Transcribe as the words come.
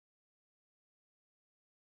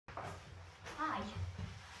Hi.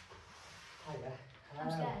 Hiya.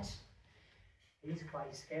 I'm scared. He's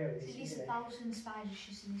quite scary. There's at least 1,000 spiders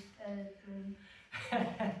just in his room.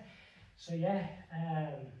 So yeah,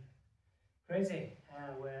 crazy.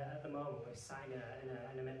 We're at the moment we're sat in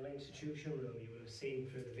a mental institution room. You would have seen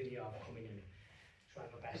through the video of coming in,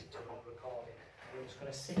 trying my best to record it. I'm just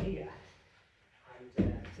going to sit here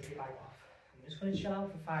and take your bag off. I'm just going to chill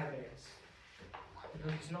out for 5 minutes.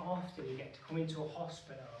 Because it's not often you get to come into a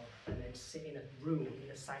hospital and then sit in a room,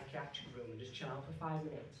 in a psychiatric room, and just chill out for 5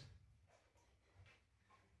 minutes.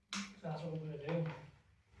 So that's what I'm going to do.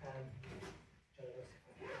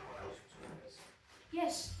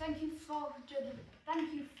 Yes, thank you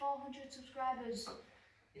 400 subscribers.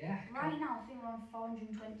 Yeah. Right now, I think we're on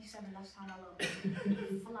 427 last time I looked.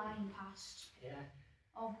 Flying past. Yeah.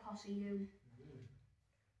 All because of you. Mm.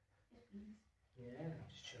 Yes, please. Yeah,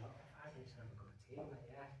 just chill out for 5 minutes and have a cup of tea, mate,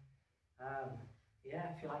 yeah.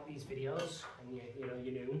 Yeah, if you like these videos and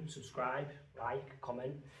you're new, subscribe, like,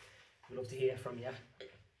 comment. We'd love to hear from you. I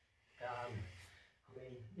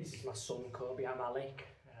mean, this is my son Cobie, I'm Alec,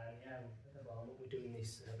 and yeah, at the moment we're doing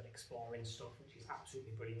this exploring stuff, which is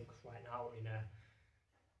absolutely brilliant, because right now we're in a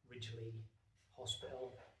Ridgely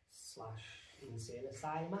hospital / insane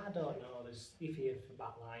asylum. I don't know, there's if you're for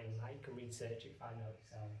that line, and you can research it, find out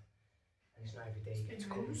yourself. And it's not every day you get to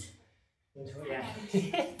come into it, yeah.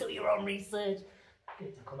 Do your own research.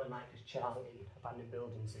 Get to come and like just chill out in abandoned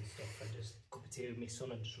buildings and stuff, and just cup of tea with my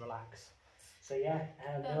son and just relax. So yeah,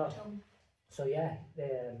 so yeah,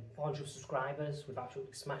 400 subscribers. We've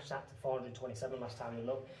absolutely smashed that to 427 last time we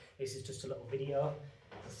looked. This is just a little video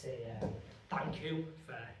to say thank you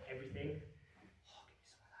for everything. Oh, give me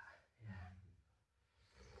some of that. Yeah.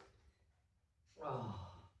 Oh.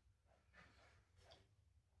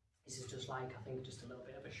 This is just like, I think, just a little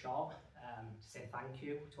bit of a shot to say thank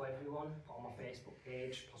you to everyone on my Facebook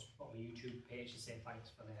page, possibly on my YouTube page, to say thanks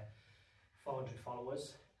for the 400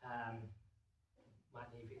 followers. Might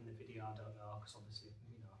leave it in the video, I don't know, because obviously,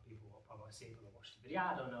 you know, people will probably see it when they watch the video.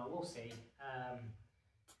 I don't know, we'll see.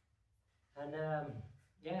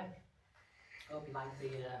 Yeah, hope you like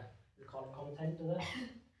the kind of content of it.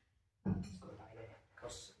 It's good, ain't it?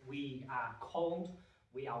 Because we are cold,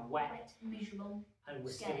 we are wet, miserable, and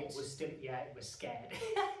we're scared. we're scared.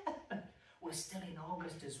 We're still in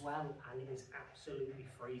August as well, and it is absolutely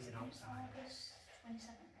freezing outside. August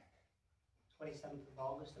 27th. 27th of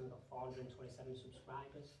August, and we've got 427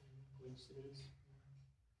 subscribers. Coincidence.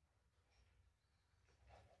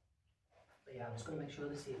 But yeah, I'm just going to make sure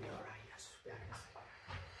this evening alright. Yes, yeah,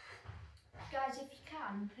 Guys, if you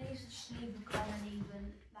can, please just leave a comment,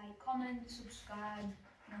 even like comment, subscribe,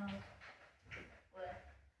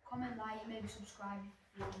 comment, like, maybe subscribe if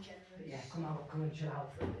you're feeling generous. But yeah, come and chill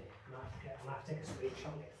out for a bit. I'm going to have to take a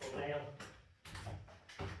screenshot and get a thumbnail.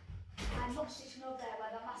 I'm not sitting up there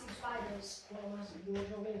where the massive spiders. What massive? You want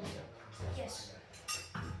your window? Yes.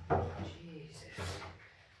 Jesus.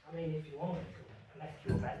 I mean, if you want, you can left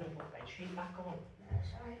your bed and put the bed sheet back on.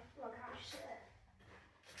 Sorry, look, how you sit there?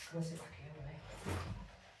 Come and sit back here with me.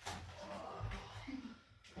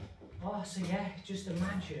 Oh, so yeah, just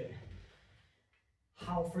imagine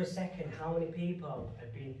how, for a second, how many people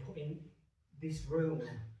have been put in this room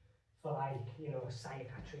for, like, you know,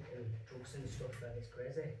 psychiatric and drugs and stuff, and it's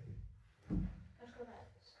crazy. Let's go back.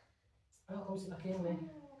 Oh, come sit back here with me.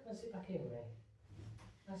 Come and sit back here with me.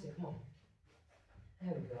 That's it, come on.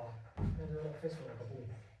 There we go. There's a little fist one, like a boom.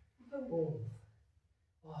 Boom.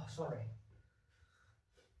 Oh, sorry.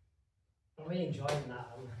 I'm really enjoying that.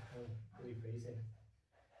 I'm really freezing.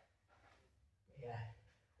 But yeah,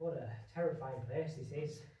 what a terrifying place this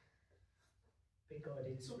is. Big God,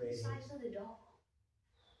 it's Look really. the size of the door.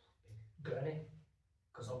 Big gurney.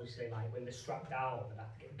 Because obviously, like, when they're strapped down, they'd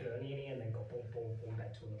have to get gurney in here and then go boom, boom, boom,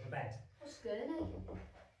 bed to another bed. What's gurney?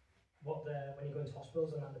 When you go into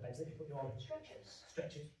hospitals and like the beds that you put you on? Stretchers.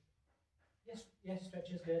 Stretchers. Yes,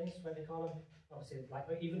 stretchers, gurneys, what they call them. Obviously, like,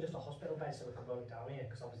 even just a hospital bed so we can run it down here,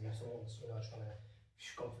 because obviously if someone's, you know, trying to,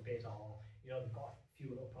 God forbid, or, you know, they've got a few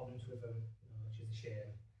little problems with them, you know, which is a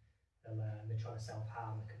shame. They're trying to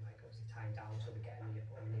self-harm, they can, like, obviously tie them down so they get in here,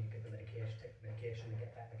 put them in here, give them medication, take the medication, they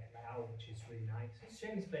get better, they get let out, which is really nice. It's a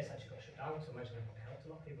shame this place actually got shut down, so I imagine it probably helped a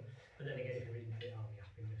lot of people. But then again, if you're reading it, I'll be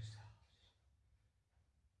happy just.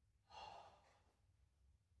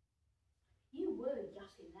 You were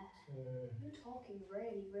yapping there. You were talking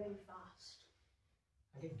really, really fast.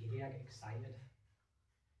 I get giddy, I get excited.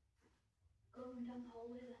 Go run down the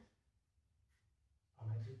hallway then. I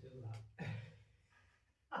might just do that.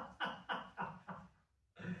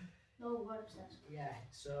 No, we're upstairs. Yeah,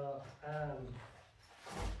 so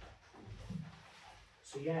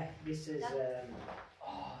yeah, this is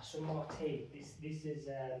Oh, some more tea. This is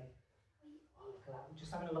oh, look at that. I'm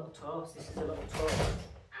just having a little toast. This is a little toast.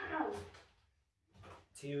 Ow.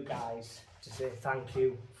 To you guys to say thank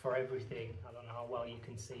you for everything. I don't know how well you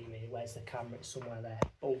can see me. Where's the camera? It's somewhere there.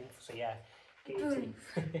 Boom. So yeah, get your tea.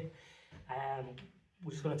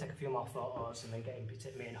 We're just going to take a few more photos and then get into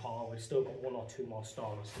the main hall. We've still got 1 or 2 more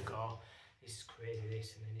stores to go. This is crazy,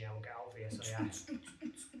 this, and then yeah, we'll get out of here. So yeah.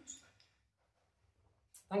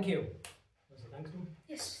 Thank you. Was it thanks to him?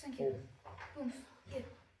 Yes, thank you. Boom. Yeah.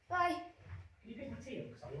 Bye. Can you pick my tea up?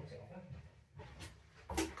 Because I'm not